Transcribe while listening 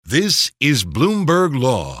This is Bloomberg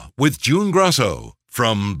Law with June Grosso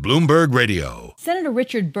from Bloomberg Radio. Senator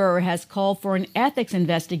Richard Burr has called for an ethics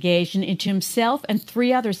investigation into himself and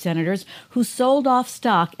 3 other senators who sold off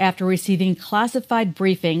stock after receiving classified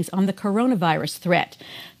briefings on the coronavirus threat.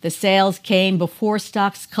 The sales came before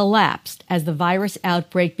stocks collapsed as the virus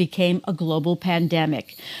outbreak became a global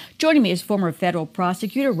pandemic. Joining me is former federal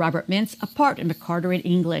prosecutor Robert Mintz, a partner at McCarter &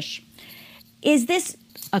 English. Is this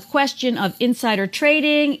a question of insider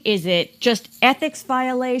trading? Is it just ethics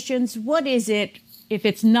violations? What is it if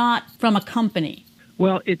it's not from a company?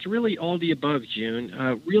 Well, it's really all the above,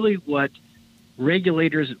 June. Really what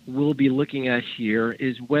regulators will be looking at here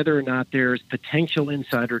is whether or not there's potential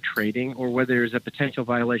insider trading or whether there's a potential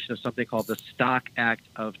violation of something called the Stock Act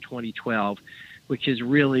of 2012, which is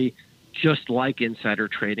really just like insider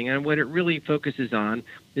trading. And what it really focuses on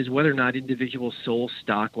is whether or not individuals sold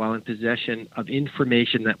stock while in possession of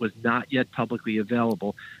information that was not yet publicly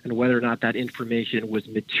available, and whether or not that information was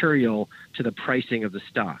material to the pricing of the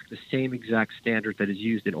stock, the same exact standard that is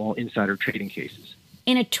used in all insider trading cases.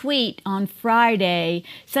 In a tweet on Friday,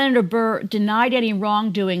 Senator Burr denied any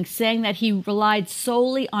wrongdoing, saying that he relied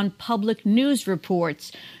solely on public news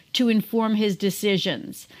reports to inform his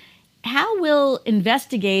decisions. How will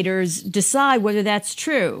investigators decide whether that's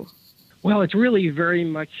true? Well, it's really very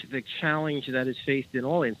much the challenge that is faced in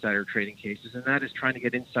all insider trading cases, and that is trying to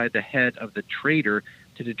get inside the head of the trader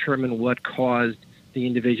to determine what caused the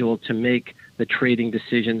individual to make the trading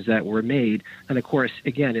decisions that were made. And of course,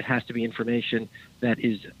 again, it has to be information that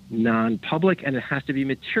is non-public, and it has to be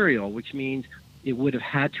material, which means it would have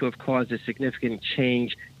had to have caused a significant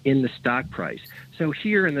change in the stock price. So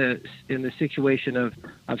here in the situation of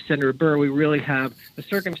Senator Burr, we really have a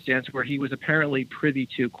circumstance where he was apparently privy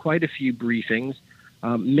to quite a few briefings.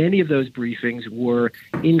 Many of those briefings were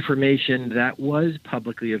information that was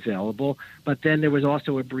publicly available, but then there was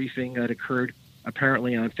also a briefing that occurred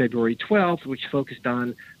apparently on February 12th, which focused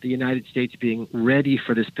on the United States being ready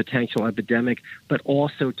for this potential epidemic, but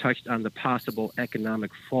also touched on the possible economic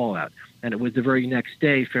fallout. And it was the very next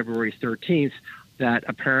day, February 13th, that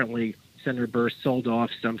apparently Senator Burr sold off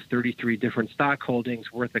some 33 different stock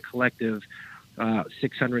holdings worth a collective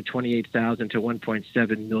 $628,000 to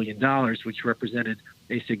 $1.7 million, which represented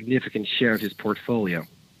a significant share of his portfolio.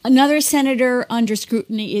 Another senator under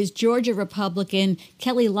scrutiny is Georgia Republican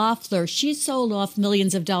Kelly Loeffler. She sold off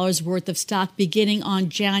millions of dollars worth of stock beginning on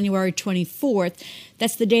January 24th.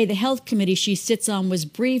 That's the day the health committee she sits on was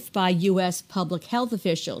briefed by U.S. public health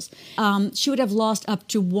officials. She would have lost up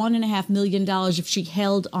to $1.5 million if she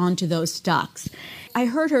held onto those stocks. I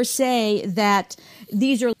heard her say that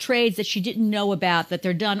these are trades that she didn't know about, that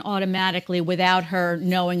they're done automatically without her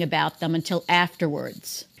knowing about them until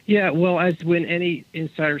afterwards. Yeah, well, as when any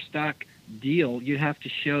insider stock deal, you have to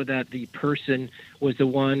show that the person was the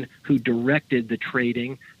one who directed the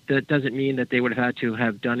trading. That doesn't mean that they would have had to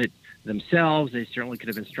have done it themselves. They certainly could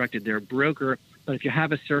have instructed their broker. But if you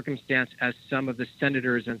have a circumstance, as some of the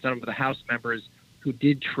senators and some of the House members who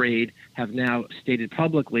did trade have now stated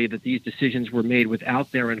publicly, that these decisions were made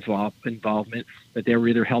without their involvement, that they were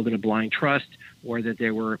either held in a blind trust or that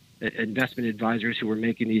there were investment advisors who were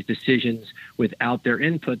making these decisions without their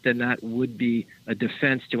input, then that would be a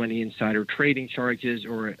defense to any insider trading charges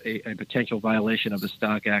or a potential violation of the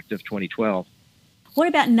Stock Act of 2012. What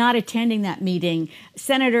about not attending that meeting?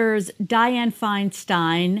 Senators Dianne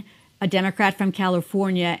Feinstein, a Democrat from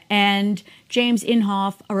California, and James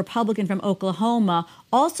Inhofe, a Republican from Oklahoma,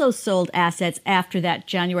 also sold assets after that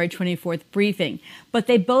January 24th briefing. But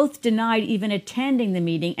they both denied even attending the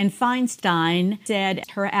meeting, and Feinstein said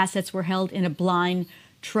her assets were held in a blind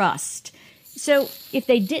trust. So if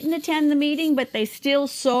they didn't attend the meeting, but they still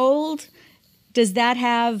sold, does that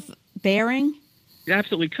have bearing? It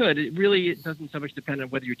absolutely could. It doesn't so much depend on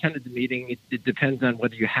whether you attended the meeting. It depends on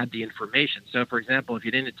whether you had the information. So, for example, if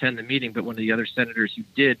you didn't attend the meeting, but one of the other senators who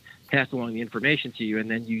did pass along the information to you, and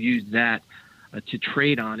then you used that to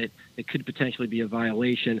trade on it, it could potentially be a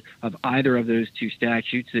violation of either of those two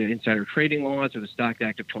statutes, the insider trading laws or the Stock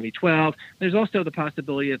Act of 2012. There's also the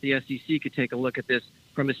possibility that the SEC could take a look at this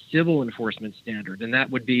from a civil enforcement standard, and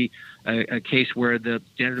that would be a case where the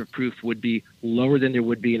standard of proof would be lower than there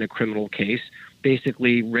would be in a criminal case.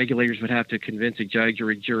 Basically, regulators would have to convince a judge or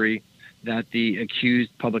a jury that the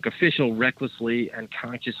accused public official recklessly and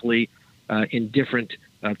consciously indifferent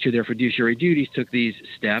to their fiduciary duties took these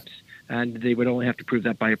steps, and they would only have to prove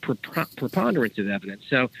that by a preponderance of evidence.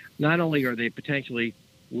 So not only are they potentially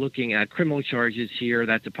looking at criminal charges here,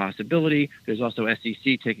 that's a possibility. There's also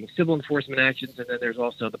SEC taking civil enforcement actions, and then there's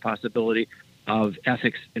also the possibility of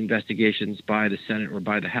ethics investigations by the Senate or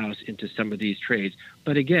by the House into some of these trades.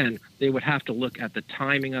 But again, they would have to look at the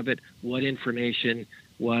timing of it, what information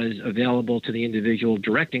was available to the individual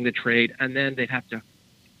directing the trade, and then they'd have to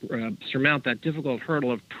surmount that difficult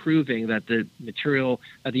hurdle of proving that the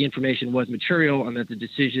information was material and that the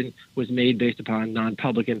decision was made based upon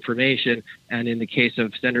non-public information. And in the case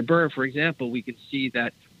of Senator Burr, for example, we could see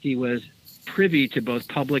that he was privy to both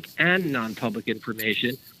public and non-public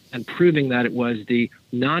information, and proving that it was the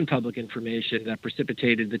non-public information that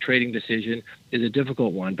precipitated the trading decision is a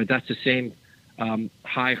difficult one. But that's the same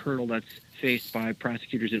high hurdle that's faced by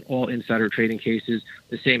prosecutors in all insider trading cases,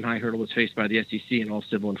 the same high hurdle that's faced by the SEC in all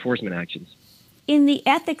civil enforcement actions. In the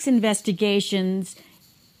ethics investigations,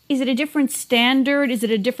 is it a different standard? Is it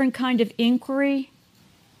a different kind of inquiry?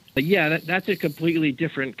 Yeah, that's a completely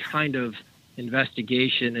different kind of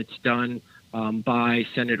investigation. It's done by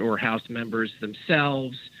Senate or House members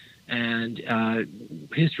themselves. And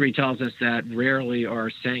history tells us that rarely are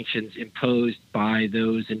sanctions imposed by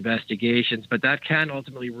those investigations, but that can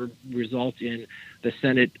ultimately result in the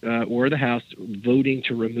Senate or the House voting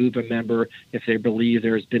to remove a member if they believe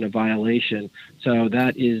there's been a violation. So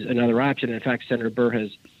that is another option. In fact, Senator Burr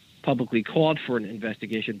has publicly called for an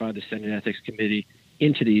investigation by the Senate Ethics Committee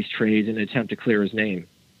into these trades in an attempt to clear his name.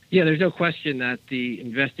 Yeah, there's no question that the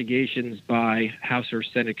investigations by House or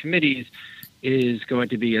Senate committees is going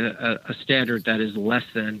to be a standard that is less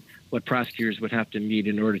than what prosecutors would have to meet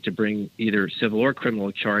in order to bring either civil or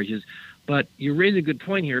criminal charges. But you raise a good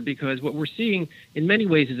point here, because what we're seeing in many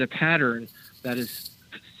ways is a pattern that is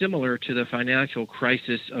similar to the financial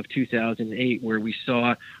crisis of 2008, where we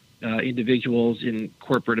saw individuals in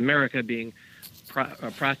corporate America being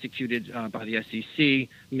prosecuted by the SEC,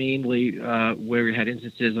 mainly where we had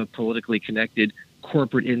instances of politically connected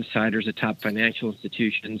corporate insiders at top financial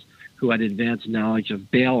institutions who had advanced knowledge of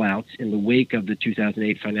bailouts in the wake of the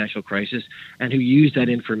 2008 financial crisis, and who used that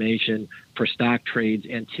information for stock trades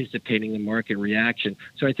anticipating the market reaction.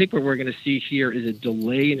 So I think what we're going to see here is a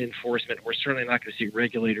delay in enforcement. We're certainly not going to see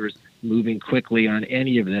regulators moving quickly on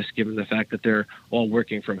any of this, given the fact that they're all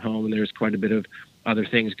working from home and there's quite a bit of other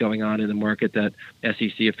things going on in the market that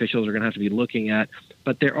SEC officials are going to have to be looking at.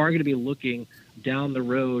 But they are going to be looking down the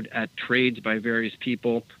road at trades by various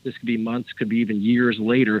people. This could be months, could be even years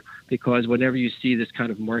later, because whenever you see this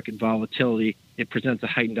kind of market volatility, it presents a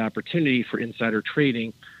heightened opportunity for insider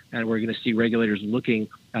trading. And we're going to see regulators looking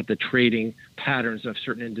at the trading patterns of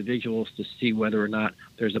certain individuals to see whether or not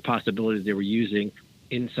there's a possibility they were using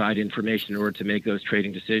inside information in order to make those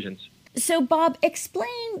trading decisions. So, Bob,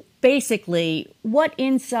 explain basically what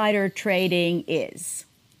insider trading is.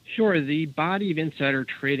 Sure. The body of insider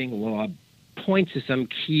trading law points to some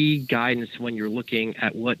key guidance when you're looking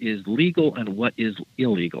at what is legal and what is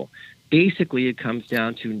illegal. Basically, it comes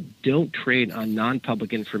down to don't trade on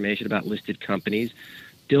non-public information about listed companies,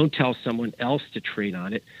 don't tell someone else to trade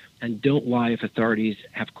on it, and don't lie if authorities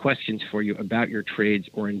have questions for you about your trades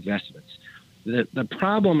or investments. The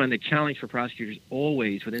problem and the challenge for prosecutors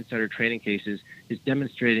always with insider trading cases is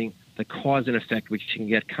demonstrating the cause and effect, which can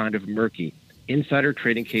get kind of murky. Insider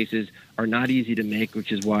trading cases are not easy to make,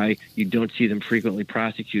 which is why you don't see them frequently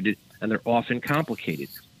prosecuted, and they're often complicated.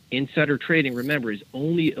 Insider trading, remember, is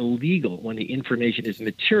only illegal when the information is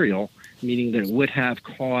material, meaning that it would have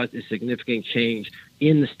caused a significant change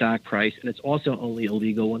in the stock price, and it's also only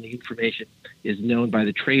illegal when the information is known by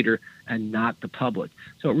the trader and not the public.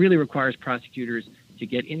 So it really requires prosecutors to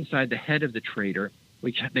get inside the head of the trader,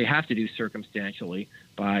 which they have to do circumstantially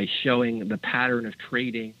by showing the pattern of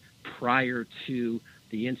trading prior to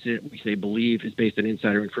the incident, which they believe is based on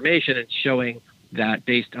insider information, and showing that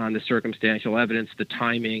based on the circumstantial evidence, the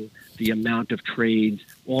timing, the amount of trades,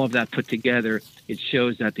 all of that put together, it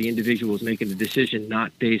shows that the individual is making a decision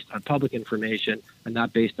not based on public information and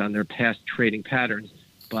not based on their past trading patterns,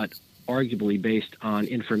 but arguably based on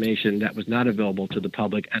information that was not available to the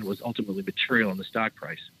public and was ultimately material in the stock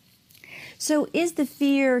price. So is the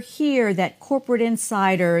fear here that corporate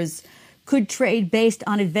insiders could trade based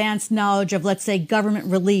on advanced knowledge of, let's say, government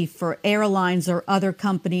relief for airlines or other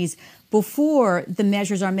companies before the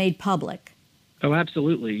measures are made public? Oh,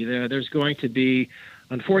 absolutely. There's going to be,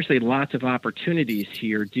 unfortunately, lots of opportunities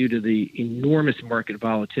here due to the enormous market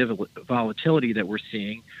volatility that we're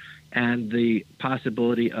seeing and the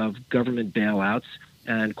possibility of government bailouts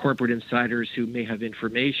and corporate insiders who may have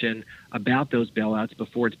information about those bailouts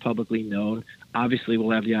before it's publicly known. Obviously,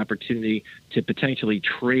 will have the opportunity to potentially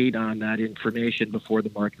trade on that information before the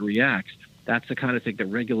market reacts. That's the kind of thing that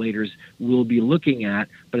regulators will be looking at,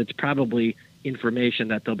 but it's probably information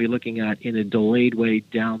that they'll be looking at in a delayed way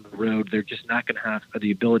down the road. They're just not going to have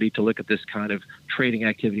the ability to look at this kind of trading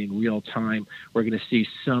activity in real time. We're going to see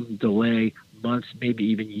some delay, months, maybe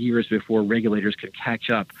even years before regulators can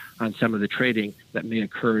catch up on some of the trading that may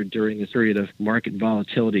occur during this period of market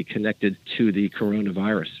volatility connected to the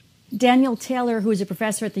coronavirus. Daniel Taylor, who is a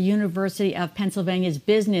professor at the University of Pennsylvania's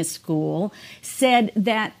Business School, said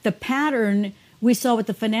that the pattern we saw with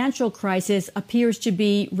the financial crisis appears to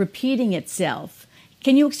be repeating itself.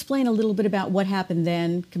 Can you explain a little bit about what happened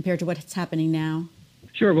then compared to what's happening now?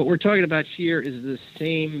 Sure. What we're talking about here is the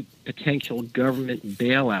same potential government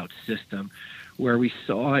bailout system where we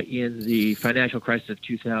saw in the financial crisis of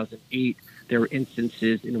 2008, there were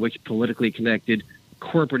instances in which politically connected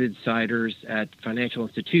corporate insiders at financial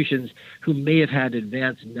institutions who may have had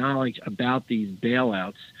advanced knowledge about these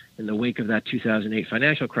bailouts in the wake of that 2008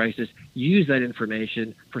 financial crisis, use that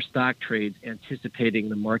information for stock trades anticipating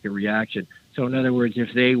the market reaction. So in other words,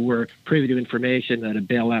 if they were privy to information that a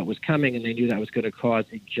bailout was coming and they knew that was going to cause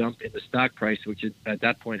a jump in the stock price, which at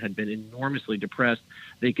that point had been enormously depressed,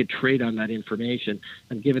 they could trade on that information.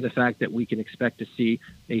 And given the fact that we can expect to see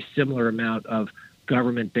a similar amount of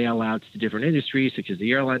government bailouts to different industries, such as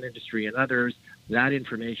the airline industry and others, that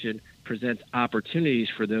information presents opportunities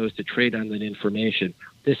for those to trade on that information.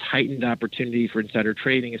 This heightened opportunity for insider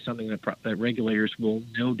trading is something that regulators will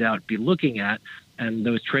no doubt be looking at, and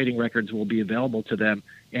those trading records will be available to them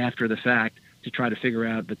after the fact to try to figure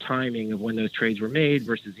out the timing of when those trades were made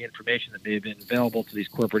versus the information that may have been available to these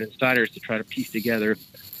corporate insiders to try to piece together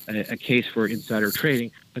a case for insider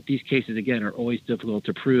trading. But these cases, again, are always difficult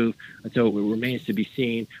to prove, and so it remains to be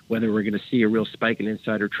seen whether we're going to see a real spike in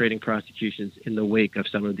insider trading prosecutions in the wake of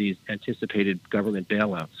some of these anticipated government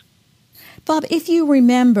bailouts. Bob, if you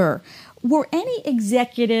remember, were any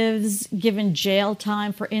executives given jail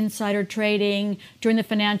time for insider trading during the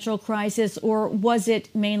financial crisis, or was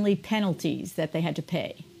it mainly penalties that they had to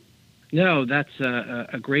pay? No, that's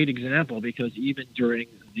a great example, because even during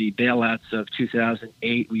the bailouts of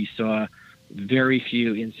 2008, we saw very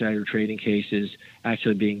few insider trading cases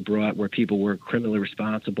actually being brought where people were criminally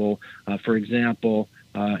responsible. For example,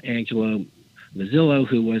 Angelo Mozillo,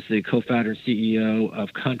 who was the co-founder and CEO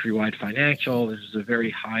of Countrywide Financial. This was a very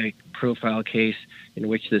high-profile case in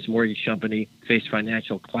which this mortgage company faced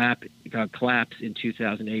financial collapse in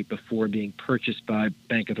 2008 before being purchased by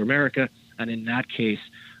Bank of America. And in that case,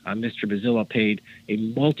 Mr. Mozillo paid a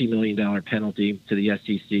multi-million-dollar penalty to the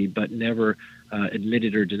SEC, but never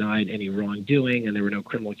admitted or denied any wrongdoing, and there were no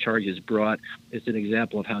criminal charges brought. It's an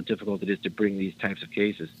example of how difficult it is to bring these types of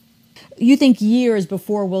cases. You think years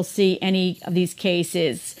before we'll see any of these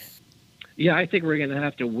cases? Yeah, I think we're going to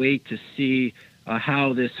have to wait to see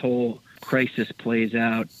how this whole crisis plays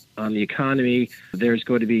out on the economy. There's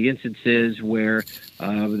going to be instances where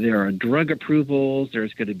there are drug approvals,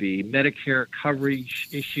 there's going to be Medicare coverage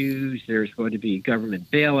issues, there's going to be government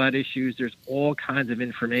bailout issues. There's all kinds of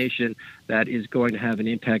information that is going to have an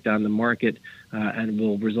impact on the market and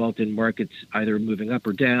will result in markets either moving up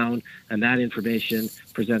or down. And that information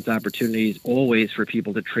presents opportunities always for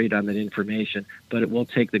people to trade on that information. But it will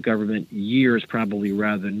take the government years, probably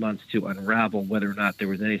rather than months, to unravel whether or not there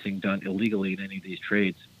was anything done illegally in any of these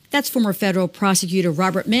trades. That's former federal prosecutor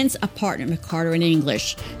Robert Mintz, a partner at McCarter &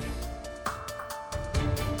 English.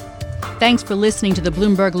 Thanks for listening to the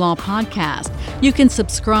Bloomberg Law Podcast. You can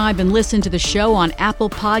subscribe and listen to the show on Apple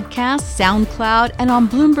Podcasts, SoundCloud, and on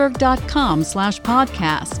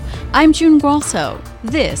Bloomberg.com/podcast. I'm June Grosso.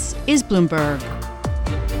 This is Bloomberg.